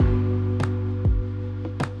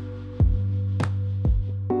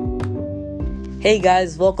Hey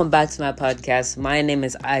guys, welcome back to my podcast. My name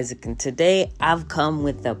is Isaac, and today I've come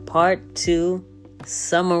with the part 2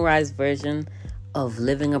 summarized version of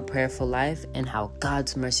living a prayerful life and how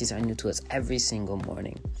God's mercies are new to us every single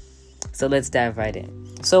morning. So let's dive right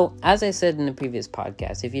in. So as I said in the previous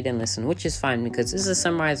podcast, if you didn't listen, which is fine because this is a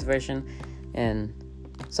summarized version, and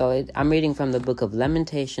so I'm reading from the book of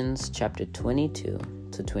Lamentations, chapter 22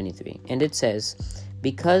 to 23, and it says,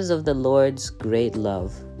 "Because of the Lord's great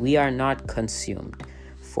love, we are not consumed,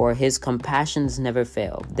 for his compassions never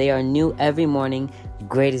fail. They are new every morning.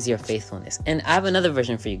 Great is your faithfulness." And I have another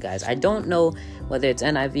version for you guys. I don't know whether it's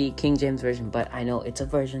NIV, King James Version, but I know it's a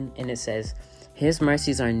version, and it says, "His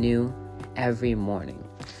mercies are new every morning."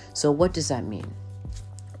 So what does that mean?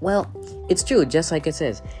 Well, it's true, just like it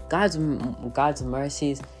says, God's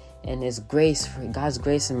mercies and his grace, God's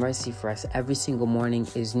grace and mercy for us every single morning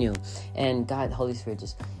is new. And God, Holy Spirit,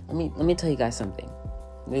 just let me tell you guys something.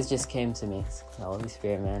 This just came to me. It's the Holy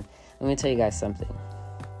Spirit, man. Let me tell you guys something.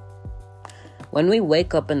 When we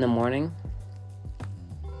wake up in the morning,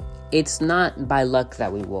 it's not by luck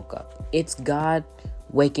that we woke up. It's God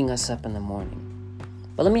waking us up in the morning.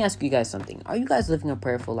 But let me ask you guys something. Are you guys living a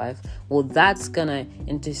prayerful life? Well, that's gonna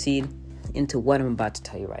intercede into what I'm about to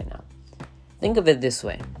tell you right now. Think of it this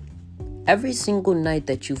way. Every single night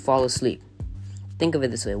that you fall asleep, think of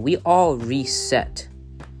it this way. We all reset.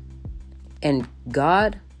 And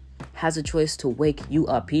God has a choice to wake you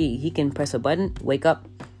up. He can press a button, wake up.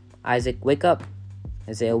 Isaac, wake up.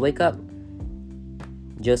 Isaiah, wake up.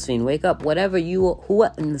 Josephine, wake up. Whoever you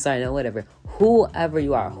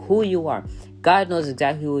are, who you are. God knows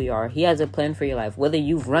exactly who you are. He has a plan for your life. Whether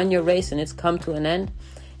you've run your race and it's come to an end,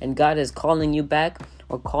 and God is calling you back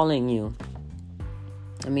or calling you.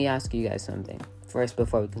 Let me ask you guys something first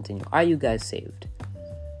before we continue. Are you guys saved?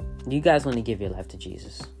 Do you guys want to give your life to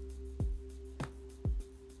Jesus?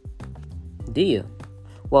 Do you?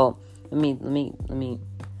 Well, let me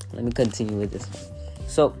continue with this one.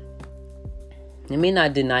 So, let me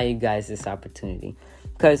not deny you guys this opportunity,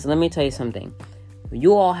 because let me tell you something.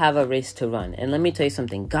 You all have a race to run, and let me tell you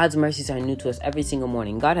something. God's mercies are new to us every single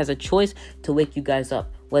morning. God has a choice to wake you guys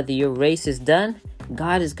up. Whether your race is done,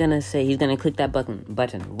 God is gonna say, he's gonna click that button,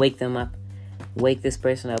 wake them up, wake this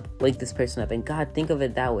person up, wake this person up. And God, think of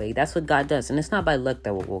it that way. That's what God does. And it's not by luck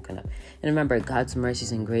that we're woken up. And remember, God's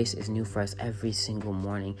mercies and grace is new for us every single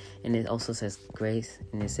morning. And it also says grace,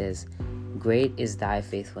 and it says, "Great is thy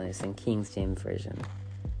faithfulness" in King James Version.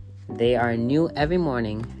 They are new every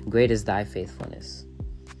morning. Great is thy faithfulness.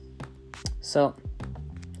 So,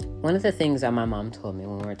 one of the things that my mom told me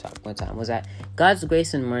when we were talking one time was that God's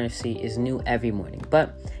grace and mercy is new every morning.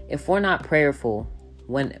 But if we're not prayerful,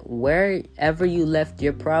 wherever you left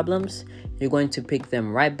your problems, you're going to pick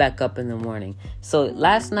them right back up in the morning. So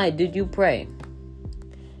last night, did you pray?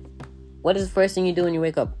 What is the first thing you do when you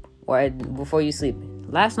wake up or before you sleep?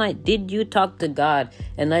 Last night, did you talk to God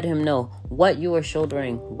and let him know what you were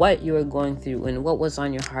shouldering, what you were going through, and what was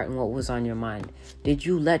on your heart and what was on your mind? Did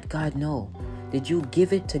you let God know? Did you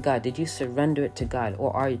give it to God? Did you surrender it to God?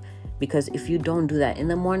 Because if you don't do that in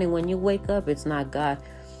the morning when you wake up, it's not God.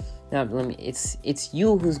 No, it's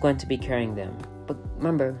you who's going to be carrying them. But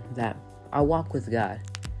remember that our walk with God,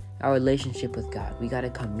 our relationship with God, we got to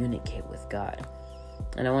communicate with God.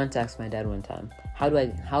 And I wanted to ask my dad one time,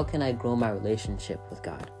 how can I grow my relationship with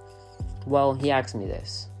God? Well, he asked me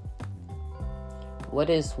this. What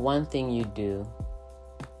is one thing you do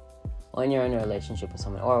when you're in a relationship with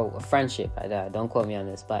someone, or a friendship? Don't quote me on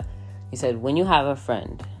this, but he said, when you have a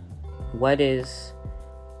friend, what is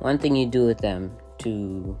one thing you do with them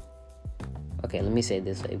to... Okay, let me say it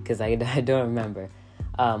this way, because I don't remember.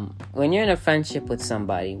 When you're in a friendship with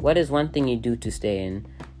somebody, what is one thing you do to stay in,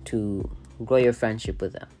 to grow your friendship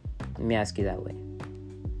with them? Let me ask you that way.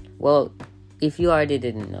 Well, if you already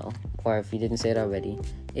didn't know, or if you didn't say it already,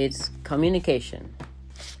 it's communication.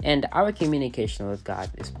 And our communication with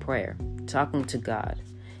God is prayer, talking to God.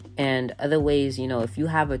 And other ways, if you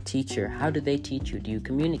have a teacher, how do they teach you? Do you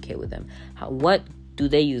communicate with them? What do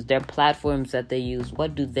they use? Their platforms that they use,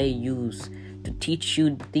 what do they use to teach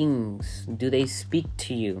you things? Do they speak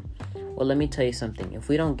to you? Well, let me tell you something. If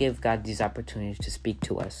we don't give God these opportunities to speak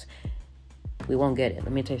to us, we won't get it.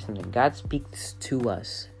 Let me tell you something. God speaks to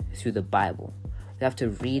us through the Bible. We have to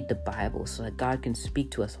read the Bible so that God can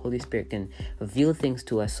speak to us. Holy Spirit can reveal things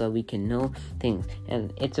to us so we can know things.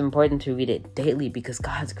 And it's important to read it daily because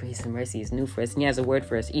God's grace and mercy is new for us. And he has a word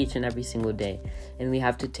for us each and every single day. And we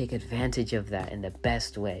have to take advantage of that in the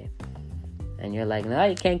best way. And you're like, no,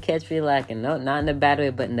 you can't catch me lacking. No, not in a bad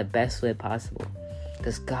way, but in the best way possible.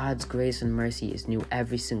 Because God's grace and mercy is new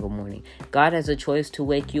every single morning. God has a choice to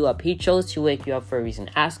wake you up. He chose to wake you up for a reason.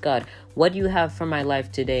 Ask God, what do you have for my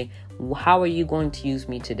life today? How are you going to use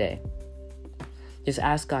me today? Just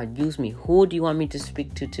ask God, use me. Who do you want me to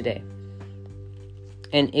speak to today?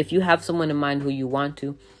 And if you have someone in mind who you want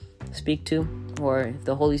to speak to, or if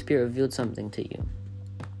the Holy Spirit revealed something to you,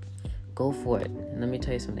 go for it. And let me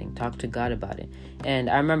tell you something. Talk to God about it. And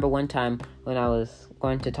I remember one time when I was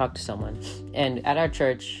going to talk to someone, and at our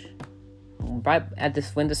church, right at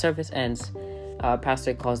this, when the service ends, our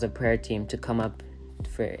pastor calls the prayer team to come up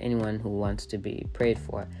for anyone who wants to be prayed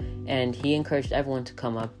for. And he encouraged everyone to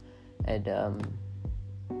come up. And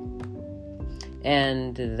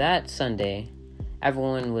that Sunday, a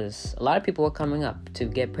lot of people were coming up to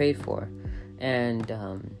get prayed for. And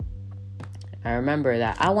I remember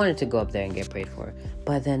that I wanted to go up there and get prayed for,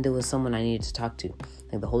 but then there was someone I needed to talk to.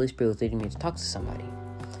 Like the Holy Spirit was leading me to talk to somebody.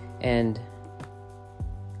 And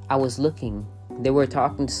I was looking. They were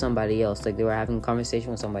talking to somebody else. Like they were having a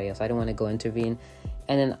conversation with somebody else. I didn't want to go intervene.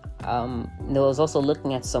 And then I was also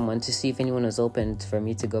looking at someone to see if anyone was open for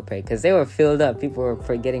me to go pray, because they were filled up. People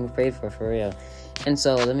were getting prayed for real. And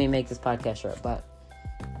so let me make this podcast short. But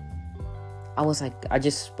I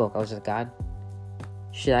just spoke. I was like, God,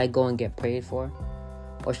 should I go and get prayed for,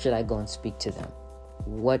 or should I go and speak to them?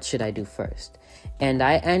 What should I do first? And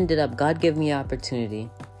I ended up, God gave me an opportunity,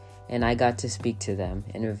 and I got to speak to them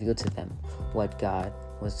and reveal to them what God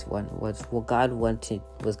was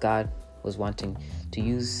wanting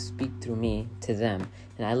to speak through me to them.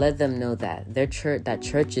 And I let them know that that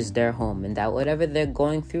church is their home, and that whatever they're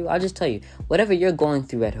going through, I'll just tell you, whatever you're going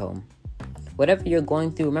through at home, whatever you're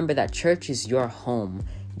going through, remember that church is your home.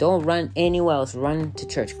 Don't run anywhere else. Run to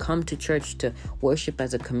church. Come to church to worship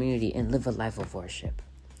as a community and live a life of worship.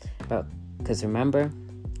 Because remember,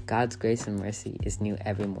 God's grace and mercy is new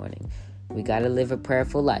every morning. We got to live a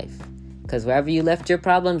prayerful life. Because wherever you left your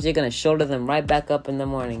problems, you're going to shoulder them right back up in the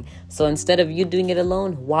morning. So instead of you doing it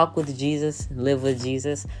alone, walk with Jesus, live with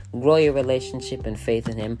Jesus, grow your relationship and faith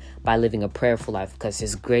in him by living a prayerful life, because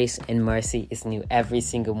his grace and mercy is new every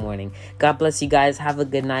single morning. God bless you guys. Have a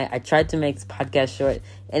good night. I tried to make this podcast short,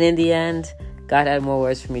 and in the end, God had more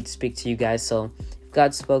words for me to speak to you guys. So if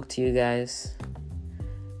God spoke to you guys,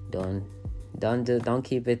 don't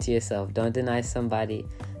keep it to yourself. Don't deny somebody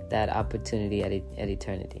that opportunity at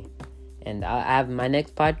eternity. And I have my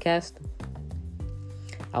next podcast.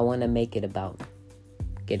 I want to make it about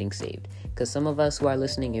getting saved. Because some of us who are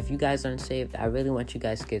listening, if you guys aren't saved, I really want you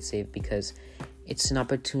guys to get saved, because it's an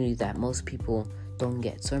opportunity that most people don't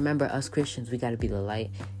get. So remember, us Christians, we got to be the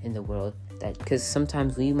light in the world. Because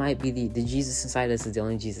sometimes we might be the Jesus inside us is the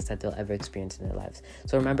only Jesus that they'll ever experience in their lives.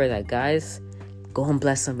 So remember that, guys. Go and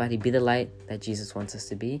bless somebody. Be the light that Jesus wants us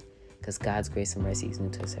to be, because God's grace and mercy is new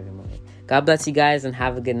to us every morning. God bless you guys and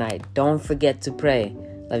have a good night. Don't forget to pray.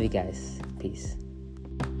 Love you guys. Peace.